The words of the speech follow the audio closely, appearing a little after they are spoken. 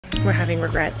We're having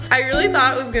regrets. I really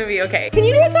thought it was gonna be okay. Can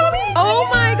you do it, Tommy? Oh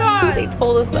my God. They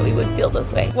told us that we would feel this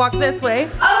way. Walk this way.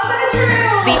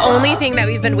 The only thing that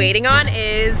we've been waiting on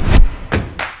is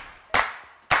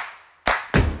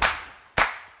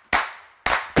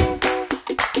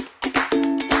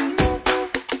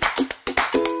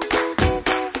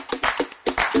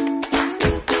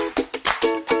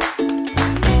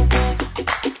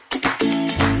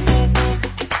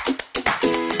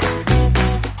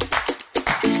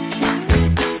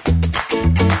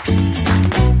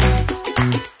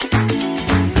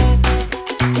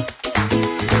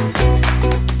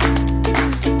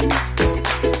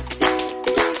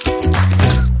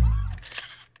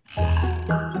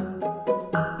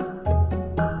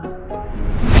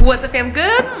what's up, fam?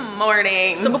 Good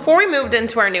morning. So before we moved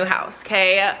into our new house,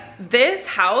 okay, this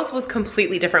house was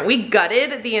completely different. We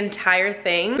gutted the entire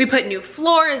thing. We put new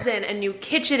floors in, a new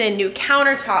kitchen in, new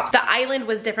countertops. The island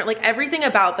was different. Like everything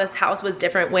about this house was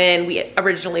different when we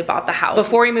originally bought the house.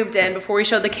 Before we moved in, before we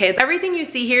showed the kids, everything you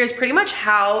see here is pretty much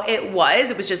how it was.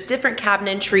 It was just different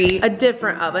cabinetry, a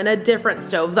different oven, a different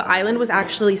stove. The island was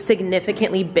actually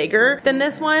significantly bigger than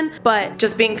this one, but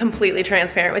just being completely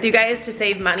transparent with you guys, to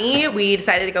save money, we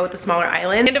decided to go with the smaller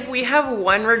island. And if we have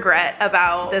one regret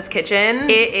about this kitchen,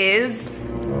 it is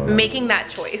making that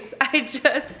choice.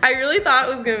 I really thought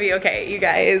it was gonna be okay, you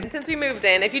guys. Since we moved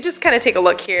in, if you just kind of take a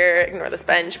look here, ignore this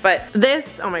bench, but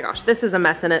this, oh my gosh, this is a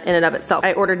mess in and of itself.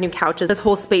 I ordered new couches. This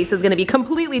whole space is gonna be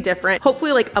completely different,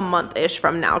 hopefully like a month-ish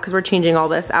from now, because we're changing all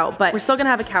this out, but we're still gonna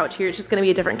have a couch here. It's just gonna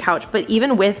be a different couch, but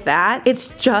even with that, it's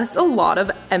just a lot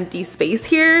of empty space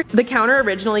here. The counter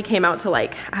originally came out to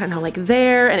like, I don't know, like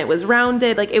there, and it was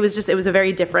rounded. Like it was a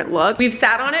very different look. We've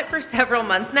sat on it for several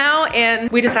months now, and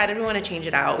we decided we wanna change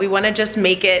it out. We wanna just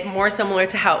make it more similar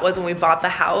to how it was when we bought the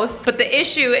house. But the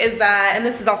issue is that, and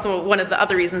this is also one of the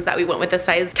other reasons that we went with this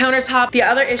size countertop, the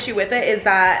other issue with it is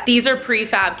that these are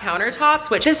prefab countertops,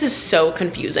 which this is so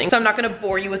confusing. So I'm not gonna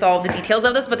bore you with all the details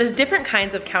of this, but there's different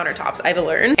kinds of countertops I've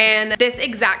learned. And this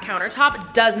exact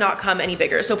countertop does not come any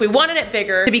bigger. So if we wanted it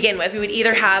bigger to begin with, we would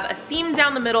either have a seam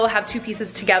down the middle, have two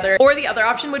pieces together, or the other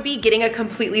option would be getting a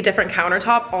completely different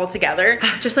countertop altogether.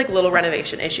 Just like little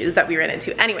renovation issues that we ran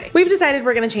into. Anyway, we've decided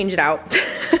we're gonna change it out.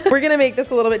 We're gonna make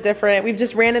this a little bit different. We've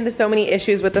just ran into so many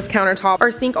issues with this countertop. Our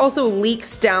sink also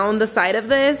leaks down the side of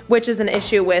this, which is an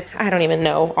issue with, I don't even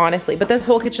know, honestly, but this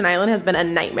whole kitchen island has been a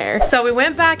nightmare. So we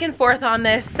went back and forth on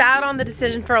this, sat on the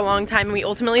decision for a long time, and we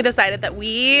ultimately decided that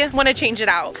we wanna change it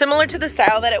out. Similar to the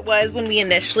style that it was when we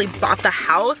initially bought the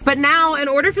house. But now, in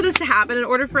order for this to happen, in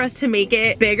order for us to make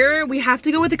it bigger, we have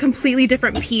to go with a completely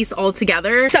different piece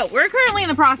altogether. So we're currently in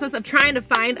the process of trying to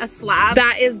find a slab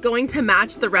that is going to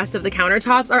match the rest of the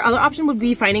countertops. Our other option would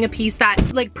be finding a piece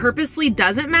that like purposely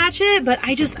doesn't match it, but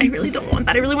I really don't want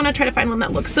that. I really want to try to find one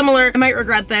that looks similar. I might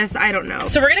regret this, I don't know.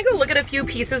 So we're gonna go look at a few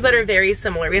pieces that are very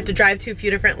similar. We have to drive to a few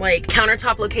different like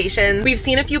countertop locations. We've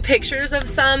seen a few pictures of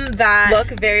some that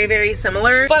look very, very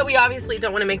similar, but we obviously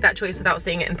don't want to make that choice without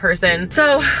seeing it in person.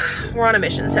 So we're on a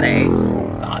mission today.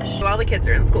 Gosh, while the kids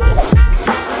are in school.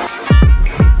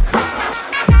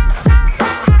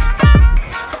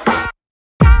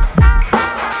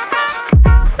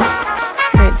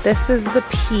 This is the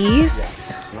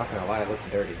piece. I'm not gonna lie, it looks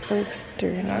dirty. It looks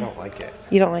dirty. And I don't like it.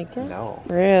 You don't like it? No.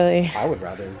 Really? I would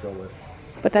rather go with...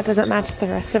 But that doesn't match the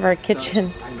rest of our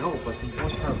kitchen. I know, but these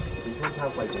ones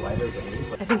have like lighter than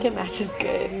these. I think it matches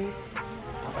good.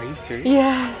 Are you serious?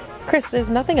 Yeah. Chris,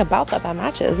 there's nothing about that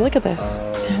matches. Look at this.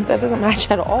 That doesn't match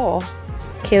at all.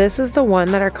 Okay, this is the one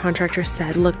that our contractor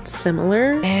said looked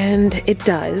similar, and it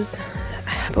does.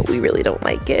 But we really don't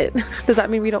like it. Does that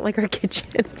mean we don't like our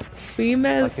kitchen? We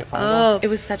messed up. It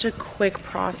was such a quick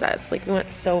process. Like we went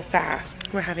so fast.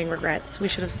 We're having regrets. We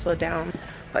should have slowed down.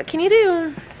 What can you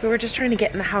do? We were just trying to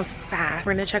get in the house fast.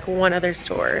 We're gonna check one other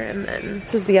store, and then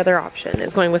this is the other option,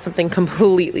 is going with something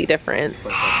completely different. It's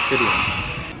like obsidian.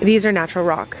 These are natural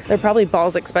rock. They're probably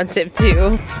balls expensive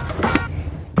too.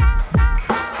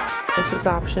 This is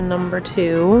option number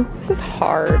 2. This is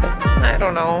hard. I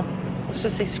don't know. Let's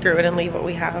just say screw it and leave what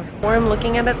we have. The more I'm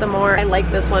looking at it, the more I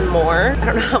like this one more. I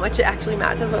don't know how much it actually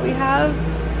matches what we have,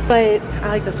 but I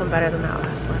like this one better than that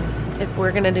last one. If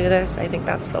we're gonna do this, I think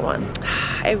that's the one.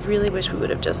 I really wish we would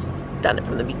have just done it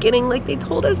from the beginning like they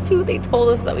told us to. They told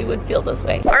us that we would feel this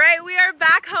way. All right, we are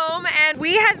back home and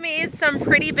we have made some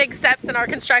pretty big steps in our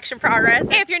construction progress.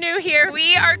 If you're new here,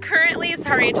 we are currently,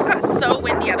 sorry, it just got so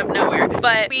windy out of nowhere,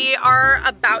 but we are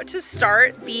about to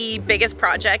start the biggest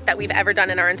project that we've ever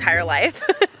done in our entire life.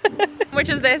 Which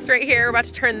is this right here. We're about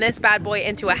to turn this bad boy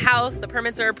into a house. The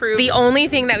permits are approved. The only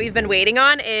thing that we've been waiting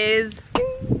on is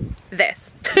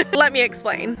this. Let me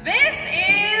explain.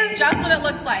 This is just what it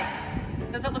looks like.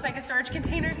 Does it look like a storage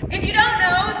container? If you don't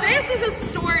know, this is a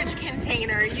storage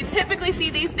container. You typically see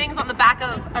these things on the back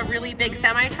of a really big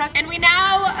semi truck, and we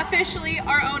now officially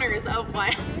are owners of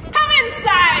one. Come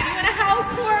inside, you want a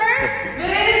house tour?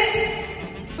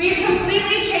 We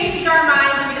completely changed our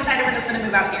minds and we decided we're just gonna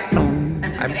move out here.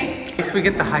 I'm just kidding. At least we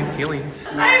get the high ceilings.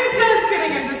 I'm just kidding.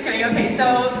 Okay,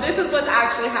 so this is what's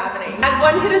actually happening. As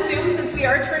one could assume, since we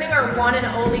are turning our one and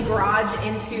only garage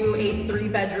into a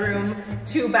 3-bedroom,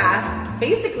 2-bath,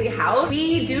 basically house,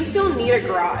 we do still need a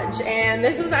garage. And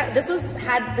this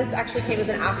actually came as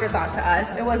an afterthought to us.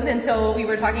 It wasn't until we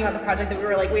were talking about the project that we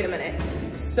were like, wait a minute.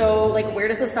 So like, where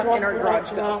does the stuff in our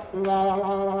garage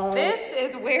go? This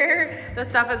is where the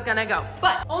stuff is gonna go,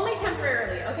 but only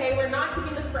temporarily, okay? We're not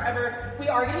keeping this forever. We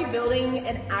are gonna be building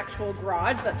an actual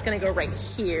garage that's gonna go right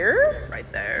here, right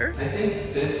there. I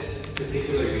think this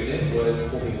particular unit was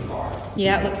holding cars.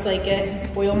 Yeah, it looks like it.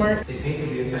 Spoil mark. They painted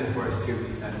the inside for us too,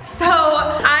 he said. So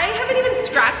I haven't even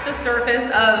scratched the surface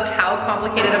of how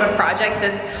complicated of a project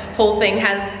this whole thing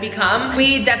has become.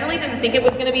 We definitely didn't think it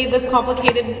was gonna be this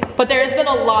complicated, but there's been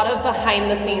a lot of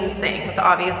behind the scenes things,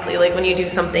 obviously, like when you do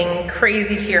something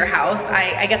crazy to your house.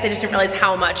 I guess I just didn't realize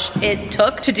how much it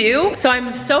took to do. So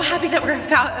I'm so happy that we're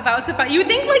about to find, you would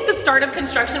think like the start of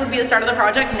construction would be the start of the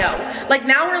project. No, like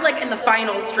now we're like in the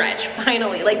final stretch,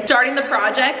 finally. Like starting the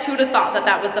project, who would have thought that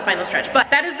that was the final stretch? But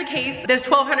that is the case. This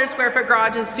 1,200 square foot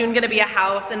garage is soon gonna be a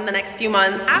house in the next few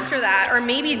months. After that, or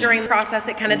maybe during the process,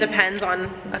 it kind of depends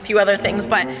on a few other things,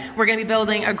 but we're gonna be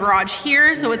building a garage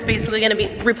here. So it's basically gonna be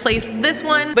replace this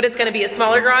one, but it's gonna be a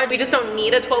smaller garage. We just don't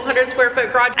need a 1,200 square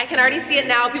foot garage. I can already see it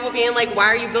now, people being like, why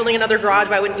are you building another garage?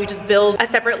 Why wouldn't you just build a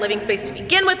separate living space to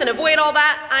begin with and avoid all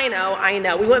that? I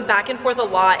know. We went back and forth a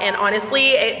lot, and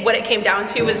honestly, what it came down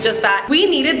to was just that we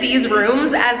needed these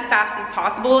rooms as fast as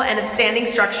possible, and a standing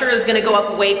structure is gonna go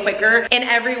up way quicker in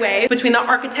every way. Between the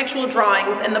architectural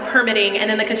drawings and the permitting and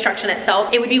then the construction itself,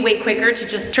 it would be way quicker to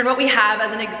just turn what we have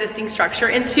as an existing structure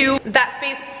into that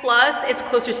space, plus it's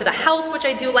closer to the house, which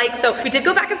I do like. So we did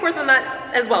go back and forth on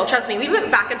that as well. Trust me, we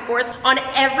went back and forth on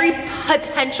every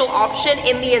potential option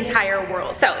in the entire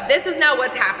world. So this is now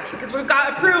what's happening, because we've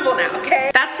got approval now,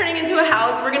 okay? That's turning into a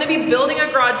house. We're gonna be building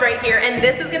a garage right here, and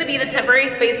this is gonna be the temporary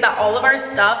space that all of our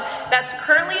stuff that's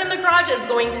currently in the garage is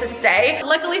going to stay.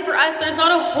 Luckily for us, there's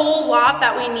not a whole lot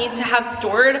that we need to have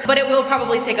stored, but it will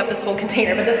probably take up this whole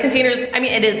container. But this container's, I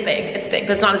mean, it is big. It's big,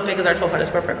 but it's not as big as our 1,200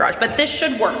 square foot garage. But this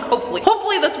should work, hopefully.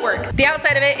 Hopefully this works. The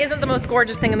outside of it isn't the most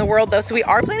gorgeous thing in the world though, so we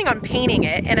are planning on painting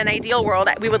it. In an ideal world,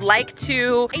 we would like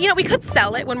to, you know, we could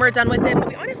sell it when we're done with it, but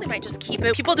we honestly might just keep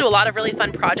it. People do a lot of really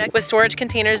fun projects with storage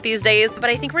containers these days, but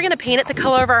I think we're gonna paint it the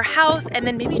color of our house and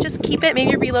then maybe just keep it,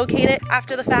 maybe relocate it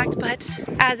after the fact. But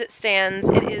as it stands,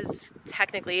 it is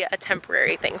technically a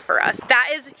temporary thing for us. That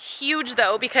is huge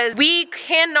though, because we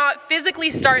cannot physically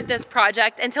start this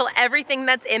project until everything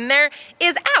that's in there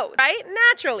is out, right?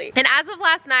 Naturally. And as of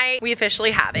last night, we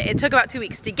officially have it. It took about 2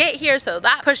 weeks to get here, so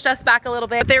that pushed us back a little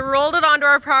bit. They rolled it onto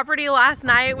our property last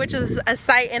night, which is a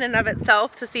sight in and of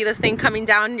itself to see this thing coming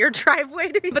down your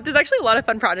driveway. But there's actually a lot of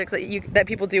fun projects that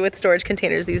people do with storage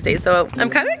containers these days, so I'm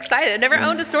kind of excited. I've never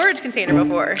owned a storage container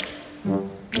before.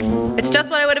 It's just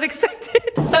what I would have expected.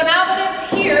 So now that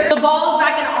it's here, the ball is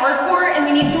back in our court and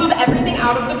we need to move everything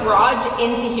out of the garage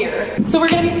into here. So we're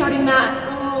gonna be starting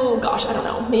that, oh gosh, I don't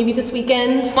know, maybe this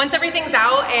weekend. Once everything's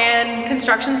out and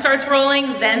construction starts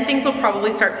rolling, then things will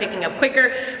probably start picking up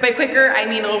quicker. By quicker, I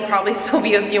mean it'll probably still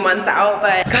be a few months out,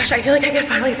 but gosh, I feel like I can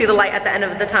finally see the light at the end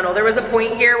of the tunnel. There was a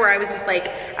point here where I was just like,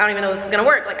 I don't even know if this is gonna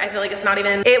work. Like, I feel like it's not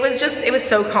even, it was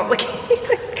so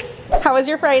complicated. How was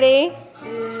your Friday?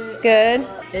 Good.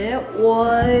 It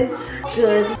was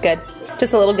good. Good.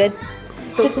 Just a little good.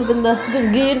 Just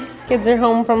good. Kids are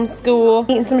home from school,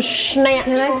 eating some snacks.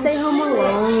 Can I stay home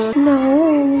alone?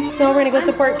 No, we're gonna go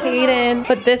support Kaden.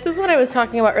 But this is what I was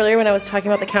talking about earlier when I was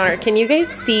talking about the counter. Can you guys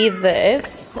see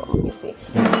this? Let me see.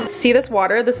 See this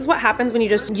water? This is what happens when you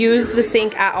just use the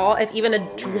sink at all. If even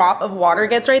a drop of water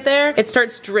gets right there, it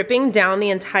starts dripping down the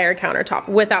entire countertop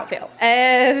without fail.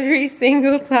 Every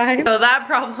single time. So that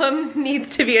problem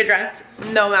needs to be addressed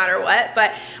no matter what,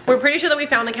 but we're pretty sure that we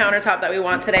found the countertop that we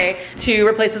want today to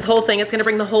replace this whole thing. It's gonna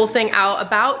bring the whole thing out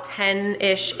about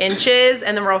 10-ish inches,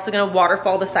 and then we're also gonna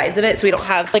waterfall the sides of it so we don't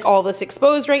have like all this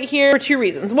exposed right here for 2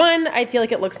 reasons. One, I feel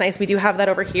like it looks nice. We do have that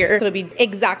over here, so it'll be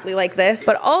exactly like this,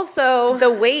 but also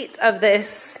the weight of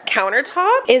this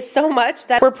countertop is so much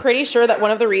that we're pretty sure that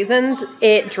one of the reasons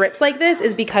it drips like this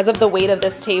is because of the weight of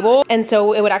this table, and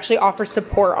so it would actually offer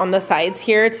support on the sides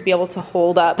here to be able to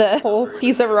hold up the whole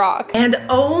piece of rock. And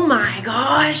oh my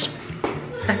gosh,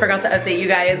 I forgot to update you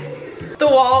guys. The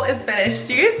wall is finished.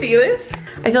 Do you guys see this?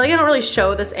 I feel like I don't really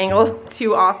show this angle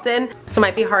too often, so it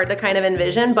might be hard to kind of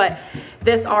envision, but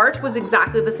this arch was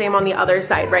exactly the same on the other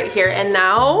side right here, and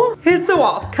now it's a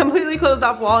wall, completely closed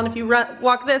off wall, and if you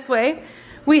walk this way,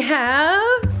 we have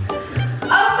a bedroom,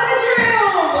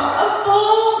 a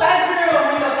full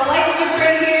bedroom. We got the light switch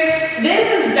right here.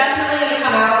 This is definitely gonna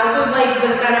come out. This was like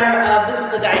the center of, this was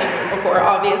the dining room before,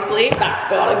 obviously. That's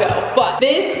gotta go. But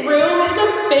this room is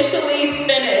officially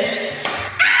finished.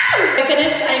 By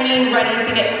finished, I mean ready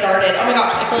to get started. Oh my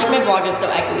gosh, I feel like my vlog is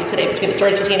so echoey today between the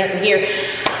storage container and here.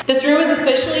 This room is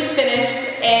officially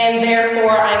finished, and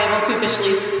therefore I'm able to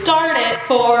officially start it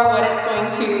for what it's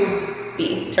going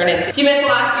to turn into. If you missed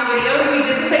the last few videos, we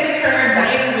did decide to turn our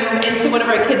dining room into one of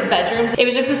our kids' bedrooms. It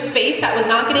was just a space that was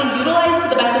not getting utilized to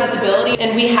the best of its ability,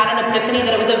 and we had an epiphany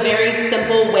that it was a very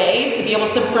simple way to be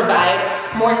able to provide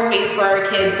more space for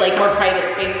our kids, like more private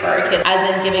space for our kids, as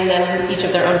in giving them each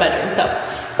of their own bedrooms. So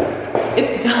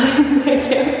it's done. I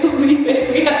can't believe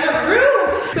it. We have a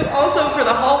room. So also for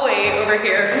the hallway over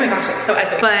here, oh my gosh, it's so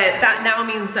epic. But that now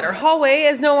means that our hallway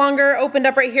is no longer opened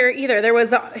up right here either. There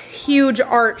was a huge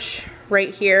arch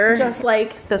right here, just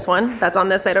like this one that's on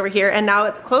this side over here, and now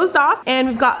it's closed off, and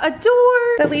we've got a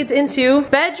door that leads into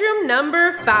bedroom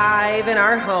number 5 in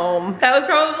our home. That was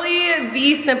probably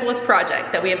the simplest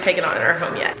project that we have taken on in our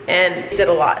home yet, and did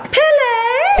a lot.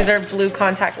 Pele! These are blue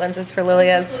contact lenses for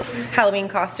Lilia's Halloween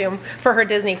costume, for her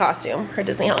Disney costume, her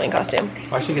Disney Halloween costume.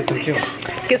 Why should I get them too?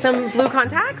 Get some blue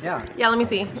contacts? Yeah. Yeah, let me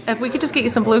see. If we could just get you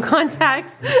some blue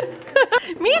contacts.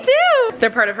 Me too! They're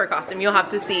part of her costume. You'll have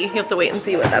to see. You'll have to wait and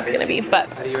see what that's gonna be, but.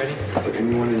 Are you ready?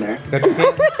 Anyone in there?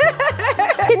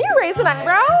 Can you raise an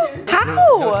eyebrow? How?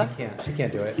 No, she can't. She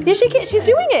can't do it. Yeah, she can't. She's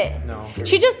doing it. No.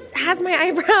 She just has my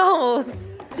eyebrows.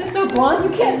 It's just so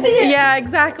blonde, you can't see it. Yeah,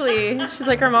 exactly. She's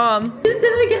like her mom. She just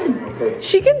did it again. Okay.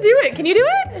 She can do it. Can you do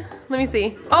it? Let me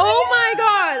see. Oh my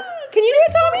god. Can you do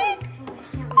it, Tommy?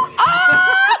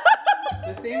 Oh!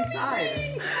 The same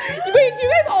side. Wait, do you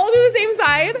guys all do the same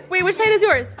side? Wait, which side is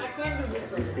yours?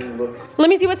 Let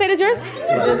me see, what side is yours?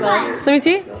 Let me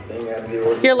see.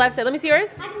 Your left side. Let me see yours.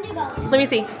 Let me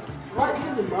see.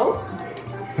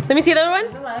 Let me see the other one.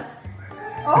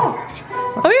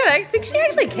 Oh yeah, I think she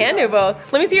actually can do both.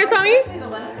 Let me see yours, Tommy.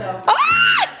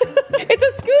 Ah! It's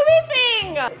a Scooby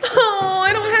thing. Oh,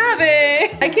 I don't have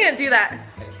it. I can't do that.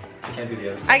 I can't do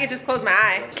the other side. I could just close my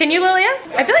eye. Can you, Lilia?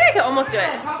 I feel like I could almost do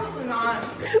it. Probably not.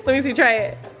 Let me see, try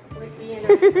it.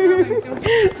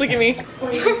 Look at me.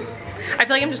 I feel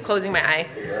like I'm just closing my eye.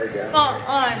 There we go.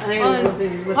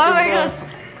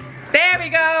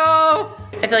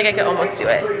 I feel like I could almost do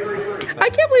it. I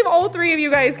can't believe all 3 of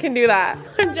you guys can do that.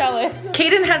 I'm jealous.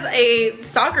 Kaden has a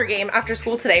soccer game after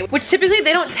school today, which typically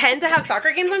they don't tend to have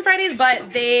soccer games on Fridays,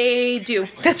 but they do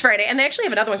this Friday. And they actually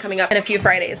have another one coming up in a few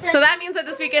Fridays. So that means that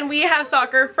this weekend we have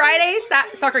soccer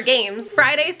soccer games,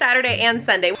 Friday, Saturday, and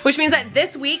Sunday, which means that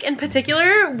this week in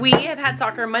particular, we have had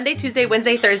soccer Monday, Tuesday,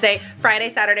 Wednesday, Thursday,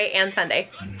 Friday, Saturday, and Sunday.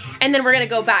 And then we're gonna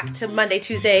go back to Monday,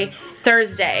 Tuesday,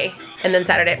 Thursday, and then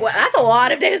Saturday. Well, that's a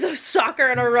lot of days of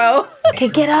soccer in a row. Okay,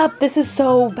 get up. This is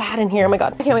so bad in here. Oh my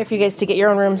god. I can't wait for you guys to get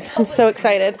your own rooms. I'm so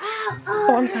excited.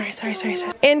 Oh, I'm sorry.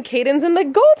 And Caden's in the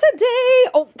goal today.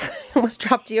 Oh, I almost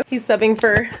dropped you. He's subbing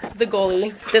for the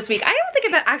goalie this week. I don't think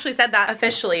I've actually said that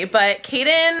officially, but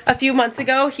Kaden, a few months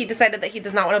ago, he decided that he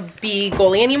does not want to be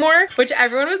goalie anymore, which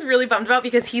everyone was really bummed about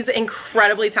because he's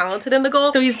incredibly talented in the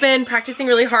goal. So he's been practicing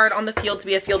really hard on the field to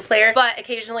be a field player, but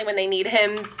occasionally when they need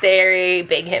him, they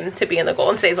beg him to be in the goal,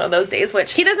 and today's one of those days,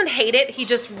 which he doesn't hate it. He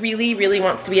just really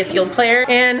wants to be a field player,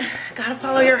 and gotta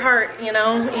follow your heart, you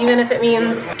know, even if it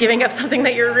means giving up something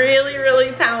that you're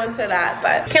really talented at.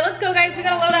 But okay, let's go guys, we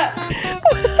gotta load up.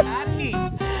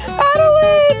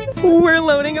 Addelyn! We're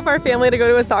loading up our family to go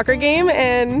to a soccer game,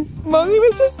 and Moby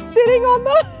was just sitting on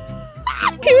the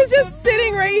he was just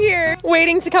sitting right here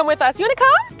waiting to come with us. You wanna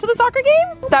come to the soccer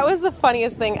game? That was the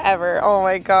funniest thing ever. Oh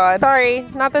my god. Sorry,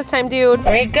 not this time, dude.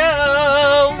 There we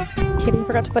go. Kaden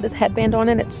forgot to put his headband on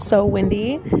and it's so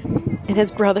windy. And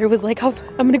his brother was like, oh,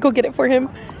 I'm gonna go get it for him.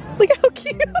 Look how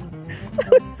cute. That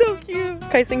was so cute.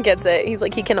 Kyson gets it. He's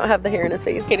like, he cannot have the hair in his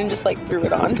face. Kaden just like threw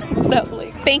it on.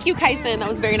 Thank you, Kyson. That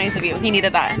was very nice of you. He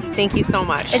needed that. Thank you so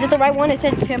much. Is it the right one? It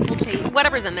said temple tape.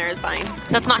 Whatever's in there is fine.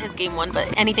 That's not his game one, but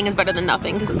anything is better than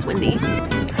nothing because it's windy.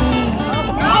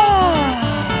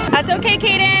 That's okay,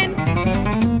 Kaden.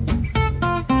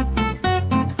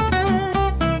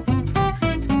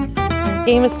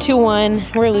 Game is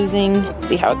 2-1. We're losing. Let's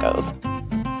see how it goes.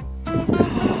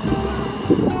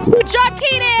 Good job,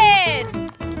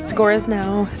 Kaden! Score is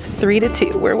now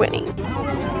 3-2. We're winning.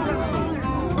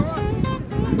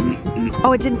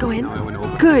 Oh, it didn't go in?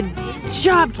 Good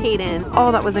job, Kaden.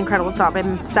 Oh, that was incredible. Stop.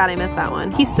 I'm sad I missed that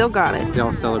one. He still got it. They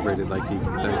all celebrated like he.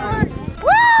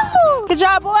 Woo! Good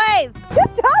job, boys.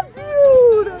 Good job,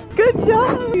 dude. Good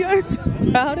job. We are so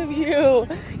proud of you.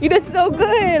 You did so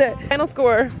good. Final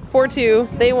score,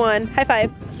 4-2. They won. High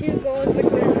five. 2 goals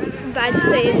with 5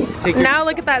 saves. Now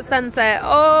look at that sunset.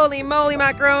 Holy moly,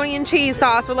 macaroni and cheese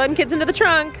sauce. We're letting kids into the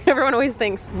trunk. Everyone always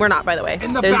thinks. We're not, by the way.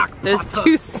 In the back, There's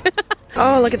two.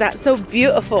 Oh, look at that, so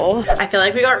beautiful. I feel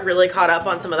like we got really caught up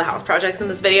on some of the house projects in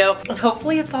this video. And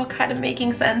hopefully it's all kind of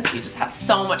making sense. We just have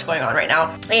so much going on right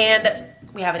now. And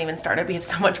we haven't even started, we have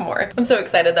so much more. I'm so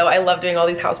excited though, I love doing all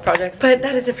these house projects. But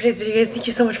that is it for today's video, guys. Thank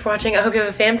you so much for watching. I hope you have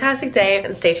a fantastic day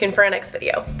and stay tuned for our next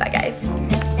video. Bye, guys.